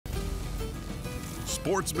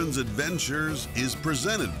Sportsman's Adventures is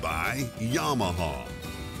presented by Yamaha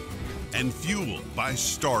and fueled by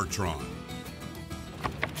StarTron.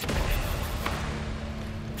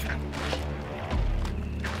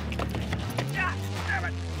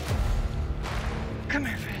 Come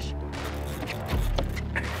here, fish.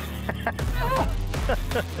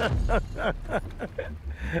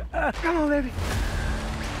 Come on, baby.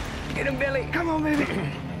 Get him, Billy. Come on, baby.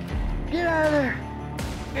 Get out of there.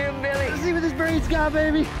 Get him, Billy. Let's see what this braid's got,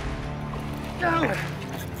 baby. No.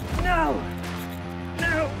 No.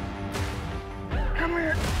 No. Come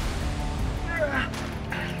here.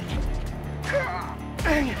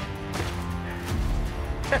 Dang it.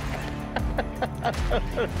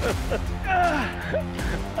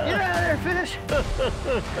 Get out of there, fish.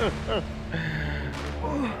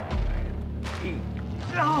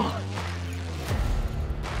 No.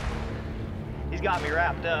 He's got me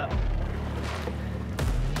wrapped up.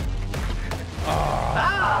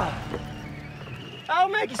 Ah! That'll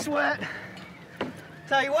make you sweat.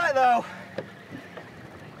 Tell you what, though,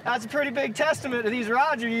 that's a pretty big testament to these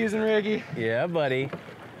rods you're using, Ricky. Yeah, buddy.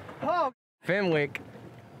 Oh. Fenwick.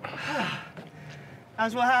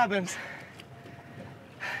 That's what happens.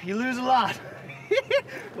 You lose a lot.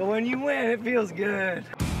 But when you win, it feels good.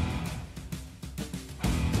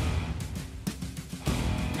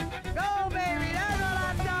 Go, baby, that's what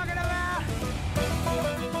I'm talking about.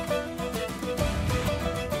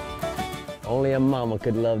 Only a mama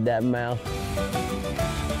could love that mouth.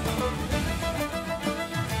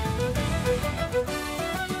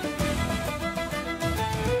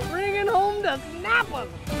 Bringing home the snappers.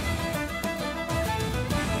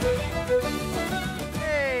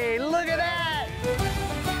 Hey, look at that.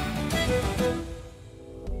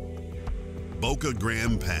 Boca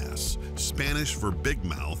Grande Pass, Spanish for big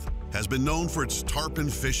mouth, has been known for its tarpon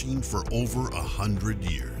fishing for over 100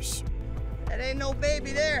 years. That ain't no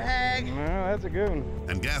baby there, Hag. No, that's a good one.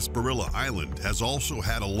 And Gasparilla Island has also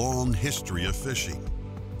had a long history of fishing.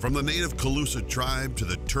 From the native Calusa tribe to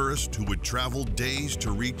the tourist who would travel days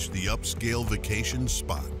to reach the upscale vacation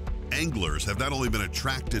spot, anglers have not only been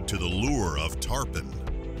attracted to the lure of tarpon,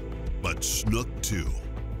 but snook too.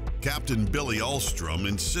 Captain Billy Alstrum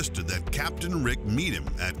insisted that Captain Rick meet him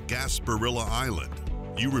at Gasparilla Island.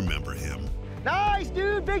 You remember him. Nice,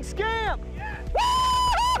 dude, big scamp. Yeah.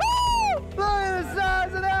 Woo-hoo-hoo! Look at the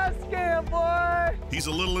size of that scamp, boy. He's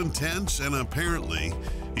a little intense, and apparently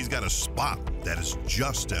he's got a spot that is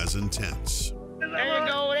just as intense. There you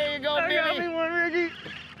go, Billy. I got me one, Ricky.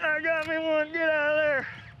 I got me one, get out of there.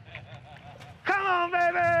 Come on,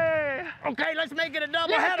 baby. Okay, let's make it a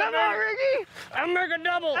double Yeah, header. come on, Ricky. I'll make a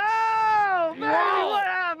double. Oh, baby, Whoa. what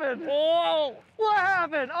happened? Whoa. What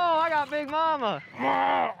happened? Oh, I got Big Mama.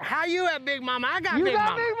 Whoa. How you at Big Mama? I got You Big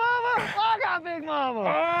got Mama. Big Mama? I got Big Mama.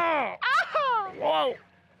 Oh. Oh. Whoa.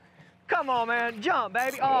 Come on, man, jump,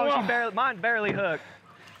 baby. Oh, mine's barely hooked.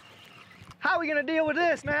 How are we gonna deal with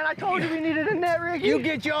this, man? I told you we needed a net, Ricky. You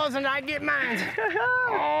get yours and I get mine.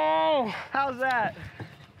 Oh. How's that?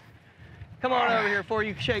 Come on over here before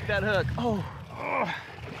you shake that hook. Oh.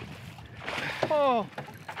 Oh.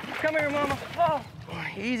 Come here, Mama. Oh.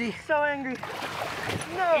 Easy. So angry.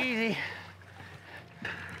 No. Easy.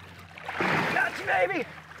 Gotcha, baby.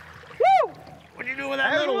 Woo! What you doing with that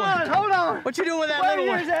There's little one. one? Hold on. What you doing with that Where little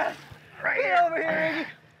yours one? at? Right Get here. over here, Ricky.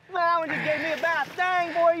 That one just gave me a bath.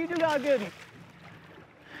 Dang, boy, you do not good.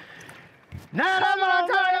 Now that's what I'm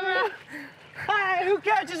talking about. Hey, who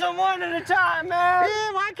catches them one at a time, man?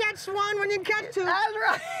 Yeah, why catch one when you can catch two? That's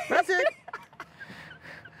right. That's it.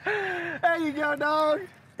 There you go, dog.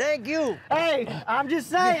 Thank you. Hey, I'm just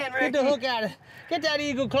saying, Ricky. Get the hook out of it. Get that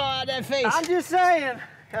eagle claw out of that face. I'm just saying.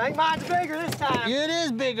 I think mine's bigger this time. It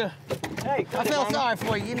is bigger. Hey, I felt sorry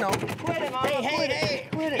for you, you know. Quit it, Mama. Hey,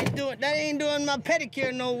 Quit it. that ain't doing my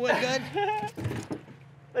pedicure no good.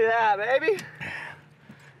 Look at that, baby.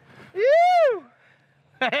 Woo!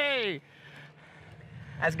 Hey.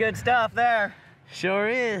 That's good stuff there. Sure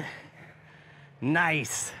is.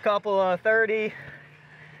 Nice. Couple of 30,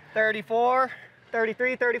 34,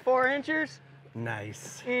 33, 34 inches.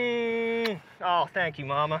 Nice. Oh, thank you,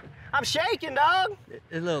 Mama. I'm shaking, dog.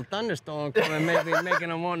 A little thunderstorm coming, maybe making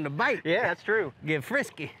them want to bite. Yeah, that's true. Get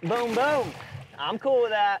frisky. Boom, boom. I'm cool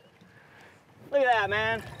with that. Look at that,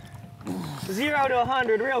 man. 0 to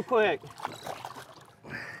 100 real quick.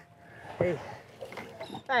 Hey.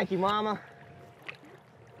 Thank you, Mama.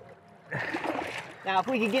 Now, if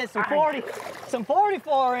we could get some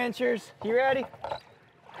 44 inchers, you ready?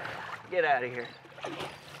 Get out of here.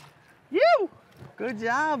 You! Good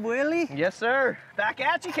job, Willie. Yes, sir. Back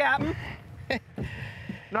at you, Captain.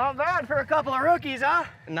 Not bad for a couple of rookies, huh?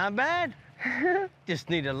 Not bad. Just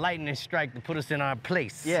need a lightning strike to put us in our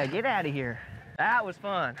place. Yeah, get out of here. That was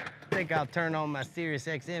fun. I think I'll turn on my Sirius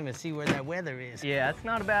XM and see where that weather is. Yeah, that's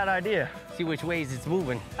not a bad idea. See which ways it's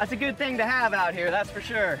moving. That's a good thing to have out here, that's for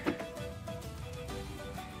sure.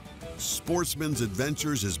 Sportsman's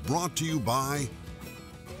Adventures is brought to you by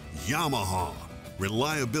Yamaha.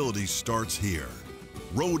 Reliability starts here.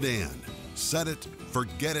 Rodan. Set it,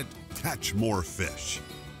 forget it, catch more fish.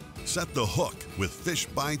 Set the hook with Fish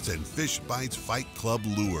Bites and Fish Bites Fight Club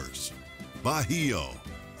lures. Bajío.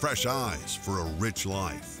 Fresh eyes for a rich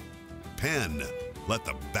life. Penn. Let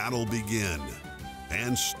the battle begin.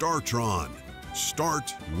 And Startron.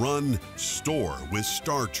 Start, run, store with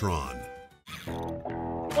Startron.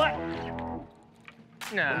 What?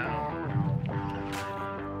 No.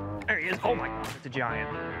 There he is. Oh my God, it's a giant.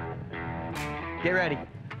 Get ready.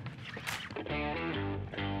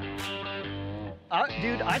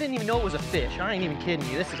 Dude, I didn't even know it was a fish. I ain't even kidding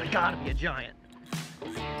you. This has gotta be a giant.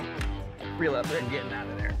 Reel up, Rick. I'm getting out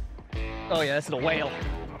of there. Oh yeah, this is a whale.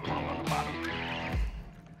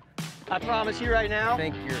 I promise you right now, I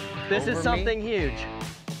think you're this is something huge.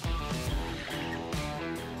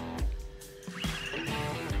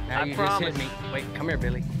 Now I you promise. just hit me. Wait, come here,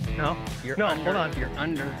 Billy. No, You're no, under. hold on. You're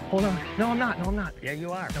under. Hold on. No, I'm not. No, I'm not. Yeah,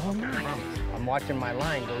 you are. No, I'm not. I promise. I'm watching my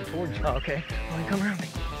line go towards you. Oh, okay. Well, then come around me.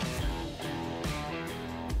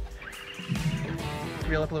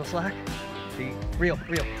 Reel up a little slack. See? Reel.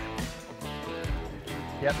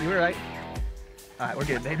 Yep, you were right. All right, we're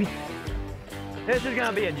good, baby. This is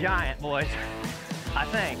gonna be a giant, boys. I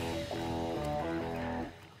think.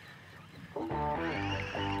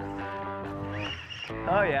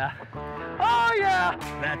 Oh yeah. Oh yeah!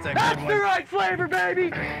 That's a That's good the one. right flavor, baby!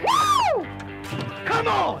 Woo! Come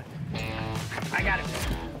on! I got it.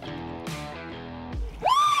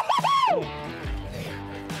 Woo!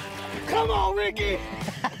 Come on, Ricky!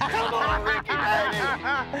 Come on, Ricky, baby!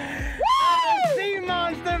 Woo! Sea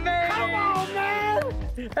monster, baby! Come on, man!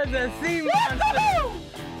 That's a sea monster!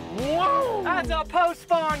 Whoa! That's a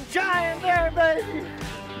post-spawn giant there, baby!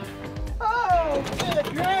 Oh, good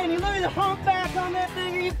granny! Look at the humpback on that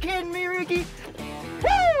thing. Are you kidding me, Ricky?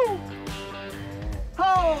 Woo!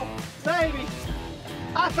 Oh, baby!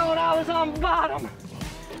 I thought I was on bottom.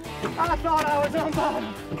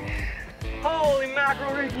 Holy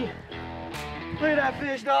mackerel, Ricky! Look at that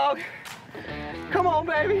fish, dog. Come on,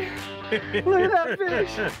 baby. Look at that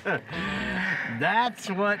fish. That's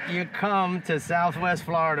what you come to Southwest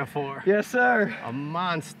Florida for. Yes, sir. A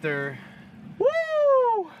monster.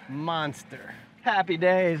 Woo! Monster. Happy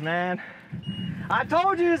days, man. I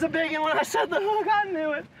told you it was a big one when I set the hook. I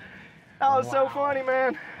knew it. That was so funny,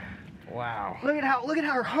 man. Wow. Look at how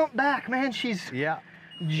her humpback, man. She's Yeah.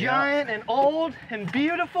 giant and old and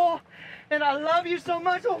beautiful, and I love you so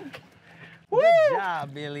much. Oh. Woo! Good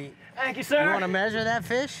job, Billy. Thank you, sir. You want to measure that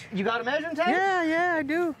fish? You got a measuring tape? Yeah, I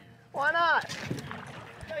do. Why not?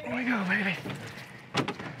 Here we go, baby.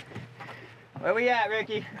 Where we at,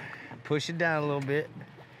 Ricky? Push it down a little bit.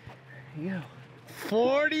 Here you go.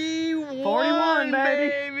 41, 41,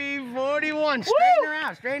 baby. 41. Straighten Woo! her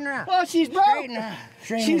out, straighten her out. Oh, she's broke. Straighten her out.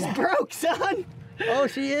 Straighten She's her out. broke, son. Oh,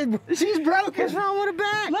 she is. She's broken. What's wrong with her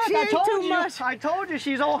back? Look, she I ate told too you. much. I told you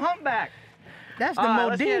she's old humpback. That's the All right,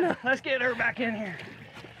 Modena. let's get her back in here.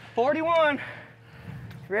 41.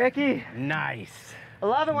 Ricky. Nice. I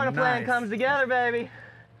love it when a plan Nice. comes together, baby.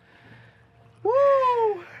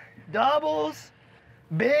 Woo! Doubles,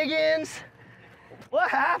 big ins. What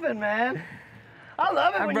happened, man? I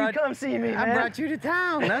love it when you come see me, man. I brought you to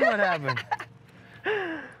town. That's what happened.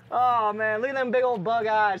 Oh, man, look at them big old bug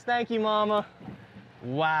eyes. Thank you, Mama.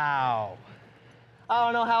 Wow. I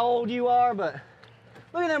don't know how old you are, but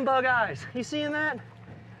look at them bug eyes. You seeing that?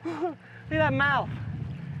 Look at that mouth.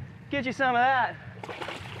 Get you some of that.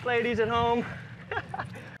 Ladies at home.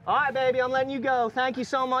 All right, baby, I'm letting you go. Thank you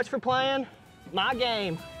so much for playing my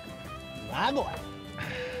game. My boy.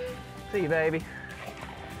 See you, baby.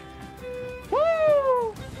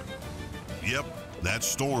 Woo! Yep, that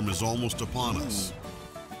storm is almost upon us.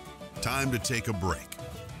 Time to take a break.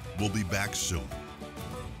 We'll be back soon.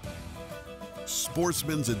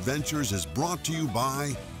 Sportsman's Adventures is brought to you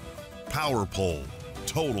by Power Pole,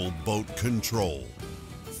 Total Boat Control,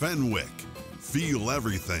 Fenwick, Feel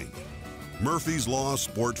Everything, Murphy's Law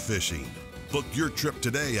Sport Fishing. Book your trip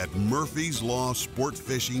today at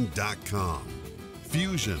murphyslawsportfishing.com.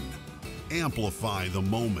 Fusion, amplify the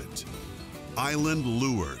moment. Island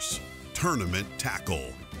Lures, Tournament Tackle.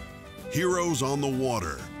 Heroes on the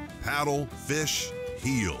Water, Paddle, Fish,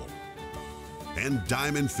 Heel. And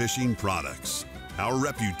Diamond Fishing Products. Our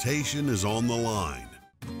reputation is on the line.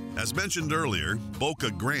 As mentioned earlier,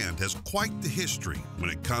 Boca Grande has quite the history when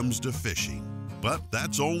it comes to fishing. But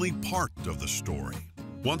that's only part of the story.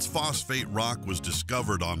 Once phosphate rock was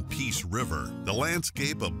discovered on Peace River, the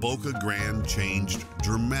landscape of Boca Grande changed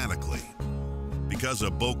dramatically. Because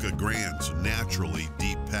of Boca Grande's naturally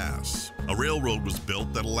deep pass, a railroad was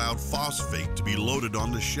built that allowed phosphate to be loaded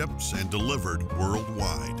onto ships and delivered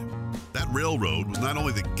worldwide. That railroad was not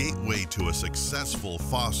only the gateway to a successful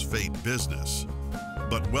phosphate business,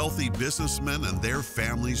 but wealthy businessmen and their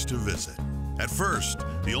families to visit. At first,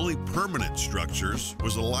 the only permanent structures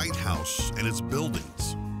was a lighthouse and its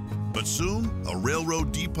buildings. But soon, a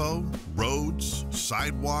railroad depot, roads,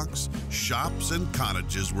 sidewalks, shops, and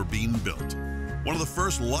cottages were being built. One of the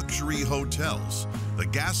first luxury hotels, the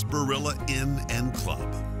Gasparilla Inn and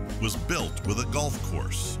Club, was built with a golf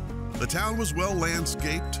course. The town was well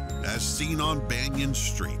landscaped, as seen on Banyan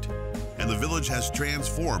Street, and the village has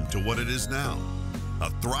transformed to what it is now, a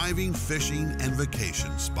thriving fishing and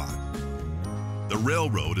vacation spot. The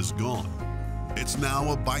railroad is gone. It's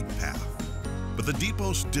now a bike path, but the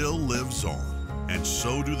depot still lives on, and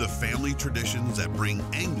so do the family traditions that bring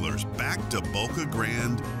anglers back to Boca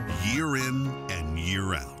Grande year in and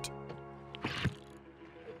year out.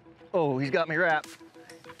 Oh, he's got me wrapped.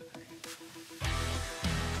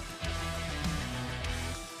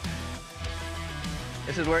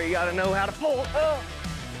 This is where you gotta know how to pull. Oh.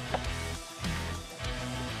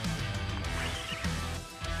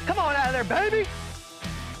 Come on out of there, baby.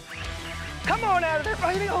 Come on out of there,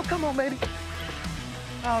 baby. Oh, come on, baby.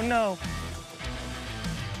 Oh, no.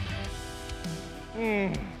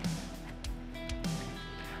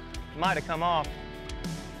 Might have come off.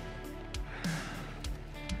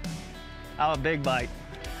 Oh, a big bite.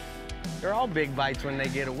 They're all big bites when they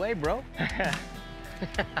get away, bro.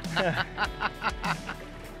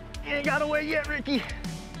 You ain't got away yet, Ricky.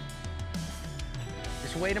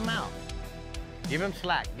 Just wait them out. Give him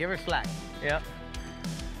slack. Give her slack. Yep.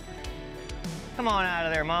 Come on out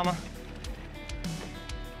of there, mama.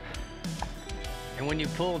 And when you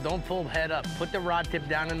pull, don't pull head up. Put the rod tip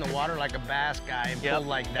down in the water like a bass guy and pull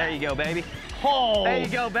like that. There you go, baby. Oh! There you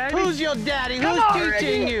go, baby. Who's your daddy? Come Who's on,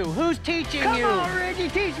 teaching Ricky. you? Who's teaching you? Come on, Ricky,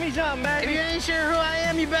 teach me something, If baby. you ain't sure who I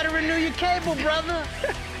am, you better renew your cable, brother.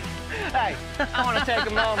 Hey, I want to take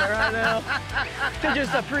a moment right now to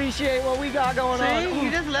just appreciate what we got going on. See?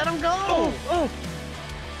 You just let him go. Oh, oh.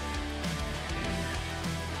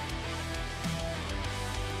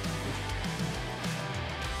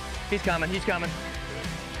 He's coming, he's coming.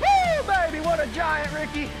 Woo, baby, what a giant,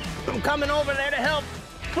 Ricky. I'm coming over there to help.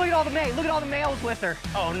 Look at all the males, look at all the males with her.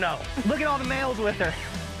 Oh, no. Look at all the males with her.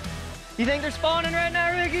 You think they're spawning right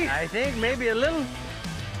now, Ricky? I think maybe a little.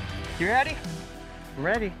 You ready? I'm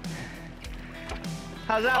ready.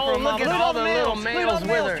 How's that Oh, for a mama? look at all the little Look at all males the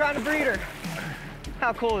with males her. trying to breed her.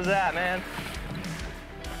 How cool is that, man?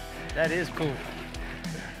 That is cool.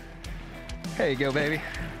 There you go, baby.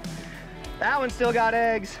 That one still got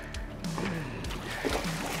eggs.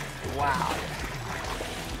 Wow.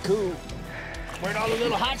 Cool. Where'd all the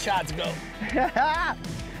little hot shots go?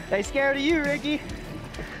 They scared of you, Ricky.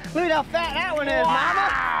 Look at how fat that one is,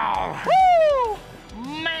 Wow. mama.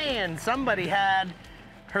 Woo! Man, somebody had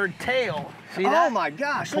her tail. See that? Oh my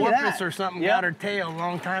gosh, look at Porpoise that. or something Yep. got her tail a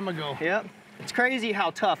long time ago. Yep. It's crazy how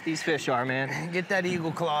tough these fish are, man. Get that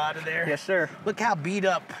eagle claw out of there. Yes, sir. Look how beat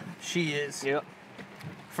up she is Yep.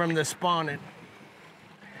 from the spawning.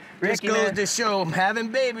 Ricky, Just goes man. to show having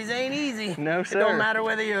babies ain't easy. No, It sir. don't matter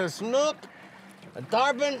whether you're a snook, a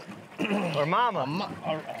tarpon, Or mama.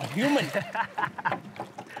 or a human.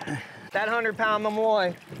 That 100-pound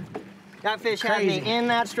Mamoy. That fish had Crazy. me in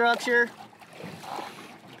that structure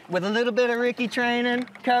with a little bit of Ricky training,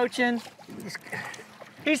 coaching.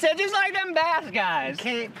 He said, just like them bass guys.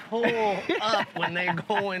 Can't pull up when they're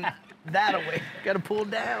going that way. Gotta pull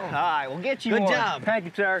down. All right, we'll get you Good one. job. Thank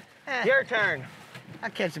you, sir. Your turn. I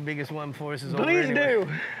catch the biggest one before this is over Please anyway.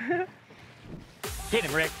 do. Get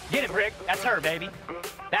him, Rick. Get him, Rick. That's her, baby.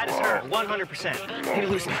 That is her, 100%. Let me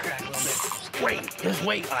loosen the crack a little bit. Wait, just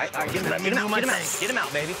wait. All right, get him, Let me get him do out, my get him out. thing. Get him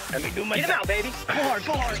out, baby. Let me do my Get him thing. out, baby. Pull hard,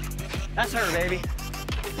 pull hard. That's her, baby.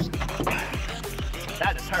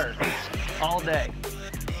 That is her. All day.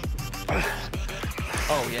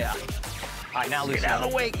 Oh, yeah. All right, now loosen Get out up. of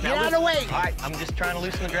the way. Get Now out of loosen- the way. All right, I'm just trying to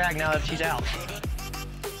loosen the drag now that she's out.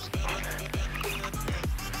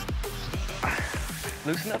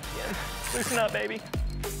 Loosen up again. Loosen up, baby.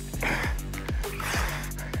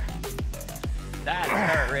 That is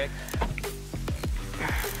her, Rick.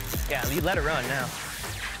 Yeah, you let her run now.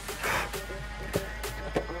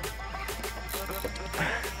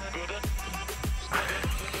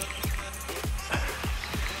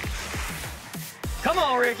 Come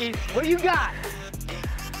on, Ricky. What do you got?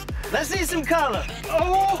 Let's see some color.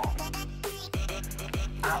 Oh!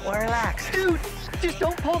 Well, relax. Dude, just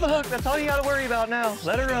don't pull the hook. That's all you gotta worry about now.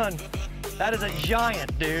 Let her run. That is a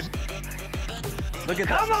giant, dude. Look at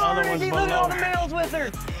Come the on, other Ricky, ones look at all the below. males with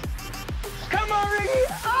her. Come on, Ricky.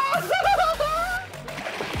 Oh!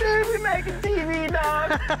 Dude, we're making TV,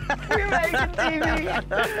 dog. We're making TV.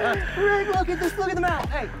 Rick, look at this, look at the mouth.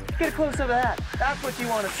 Hey, get a close up of that. That's what you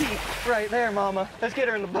want to see right there, mama. Let's get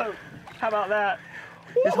her in the boat. How about that?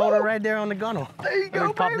 Just hold her right there on the gunnel. There you Let go,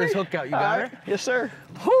 me pop baby. this hook out. You got her? Yes, sir.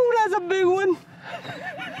 Whoo, that's a big one.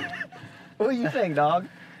 What do you think, dog?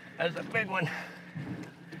 That's a big one.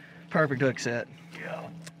 Perfect hook set. Yeah.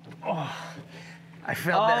 Oh, I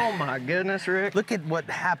felt that. Oh my goodness, Rick. Look at what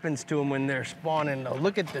happens to them when they're spawning, though.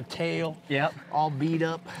 Look at the tail. Yep. All beat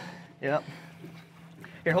up. Yep.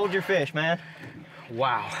 Here, hold your fish, man.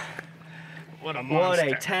 Wow. What a What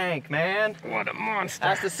monster. a tank, man. What a monster.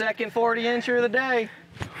 That's the second 40-incher of the day.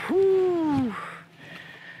 Whew.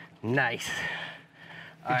 Nice.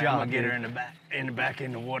 Good job, I'm gonna get dude. her in the back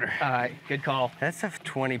in the water. All right, good call. That's a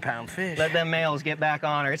 20-pound fish. Let them males get back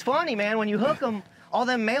on her. It's funny, man, when you hook them, all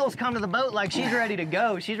them males come to the boat like she's ready to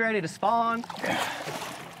go. She's ready to spawn.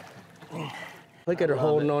 Look at her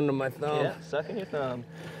holding on to my thumb. Yeah, sucking your thumb.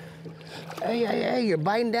 Hey, you're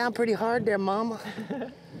biting down pretty hard there, mama.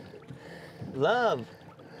 Love.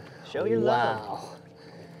 Show your love.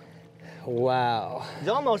 Wow. It's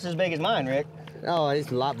almost as big as mine, Rick. Oh,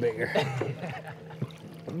 it's a lot bigger.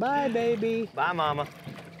 Bye, baby. Bye, mama.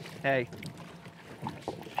 Hey,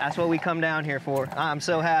 that's what we come down here for. I'm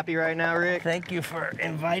so happy right now, Rick. Thank you for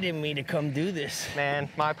inviting me to come do this. Man,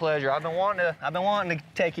 my pleasure. I've been wanting to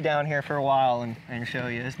take you down here for a while and show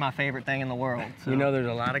you. It's my favorite thing in the world. So. You know, there's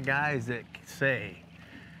a lot of guys that say,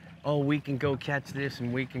 oh, we can go catch this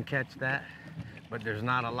and we can catch that, but there's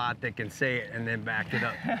not a lot that can say it and then back it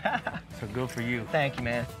up. So good for you. Thank you,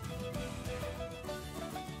 man.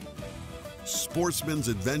 Sportsman's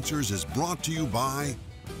Adventures is brought to you by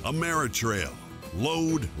Ameritrail.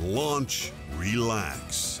 Load, launch,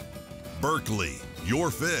 relax. Berkeley,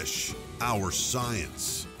 your fish, our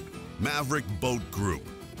science. Maverick Boat Group,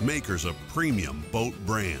 makers of premium boat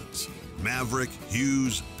brands. Maverick,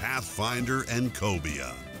 Hughes, Pathfinder, and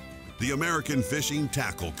Cobia. The American Fishing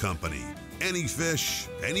Tackle Company. Any fish,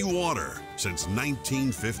 any water, since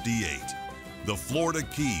 1958. The Florida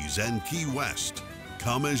Keys and Key West.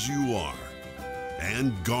 Come as you are.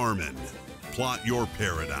 And Garmin. Plot your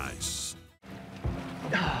paradise.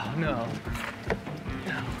 Oh, no.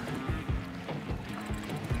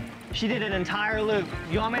 She did an entire loop.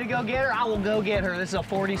 You want me to go get her? I will go get her. This is a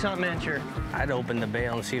 40-something incher. I'd open the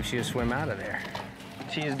bail and see if she would swim out of there.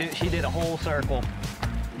 She did a whole circle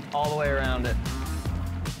all the way around it.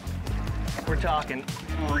 We're talking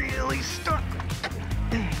really stuck.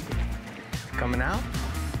 Coming out?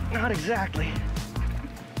 Not exactly.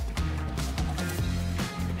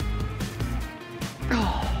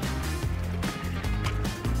 Oh.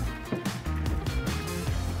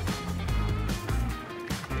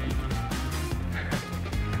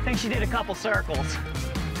 I think she did a couple circles.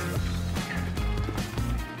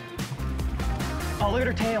 Oh, look at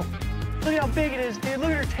her tail. Look at how big it is, dude.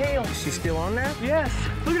 Look at her tail. Is she still on there? Yes.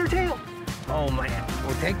 Look at her tail. Oh, man.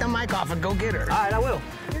 Well, take the mic off and go get her. All right, I will.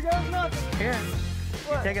 Here goes nothing. Here.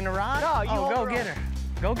 What? You taking the rod? No, you hold go her get on. her.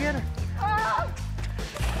 Go get her. Ah!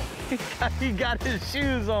 He got his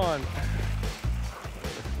shoes on.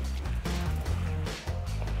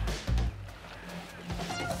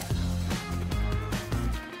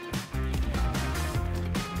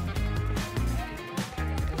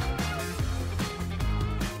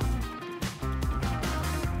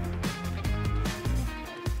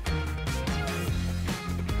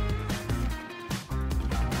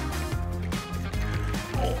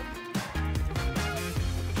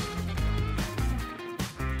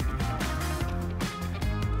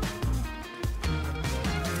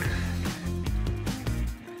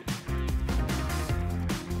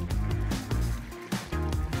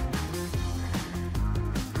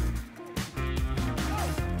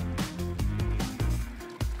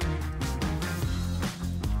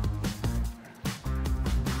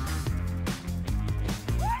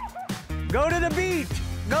 Go to the beach.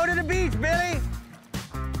 Go to the beach, Billy.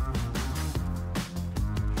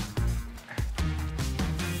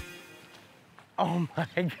 Oh my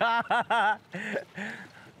God.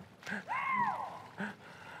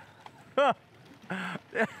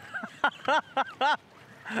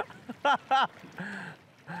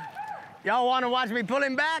 Y'all want to watch me pull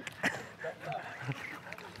him back?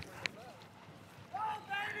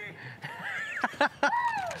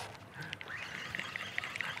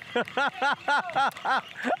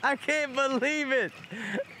 I can't believe it.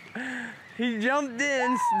 He jumped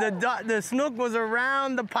in. The snook was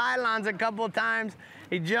around the pylons a couple of times.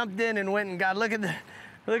 He jumped in and went and got. Look at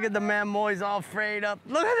the mammoys all frayed up.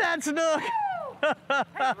 Look at that snook.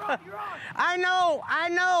 Hey, you're on. I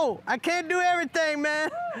know. I can't do everything, man.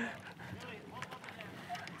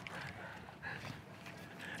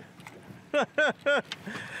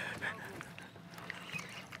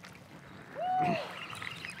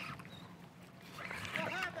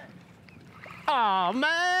 Oh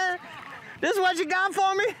man, this is what you got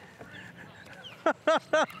for me?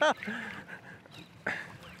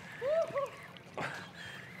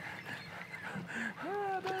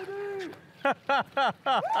 Yeah, baby.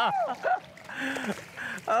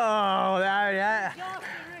 Oh,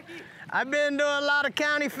 I've been to a lot of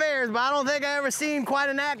county fairs, but I don't think I ever seen quite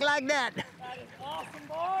an act like that. That is awesome,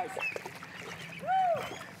 boys.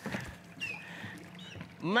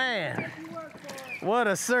 Woo! Man, You work for it. what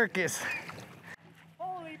a circus.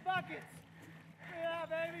 Holy buckets. Yeah,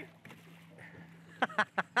 baby.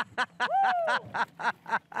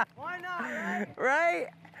 Why not, right? Right?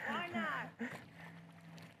 Why not?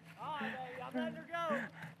 All right, baby, I'm letting her go.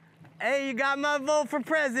 Hey, you got my vote for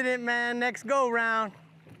president, man. Next go round.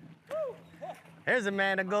 Woo! There's a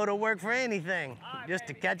man to go to work for anything, All right, just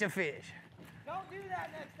to baby. catch a fish. Don't do that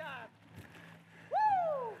next time.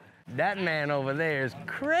 Woo! That man over there is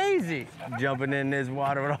crazy, jumping in this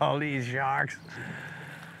water with all these sharks.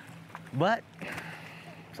 But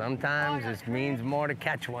sometimes it means more to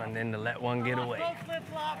catch one than to let one get away. Both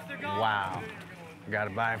flip-flops, they're gone. Wow. Gotta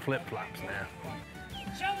buy flip-flops now.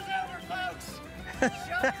 Show's over, folks.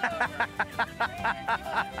 Show's over.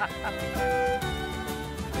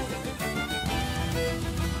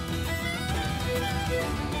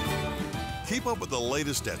 Keep up with the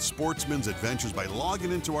latest at Sportsman's Adventures by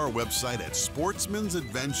logging into our website at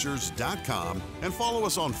sportsmansadventures.com and follow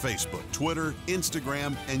us on Facebook, Twitter,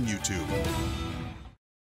 Instagram, and YouTube.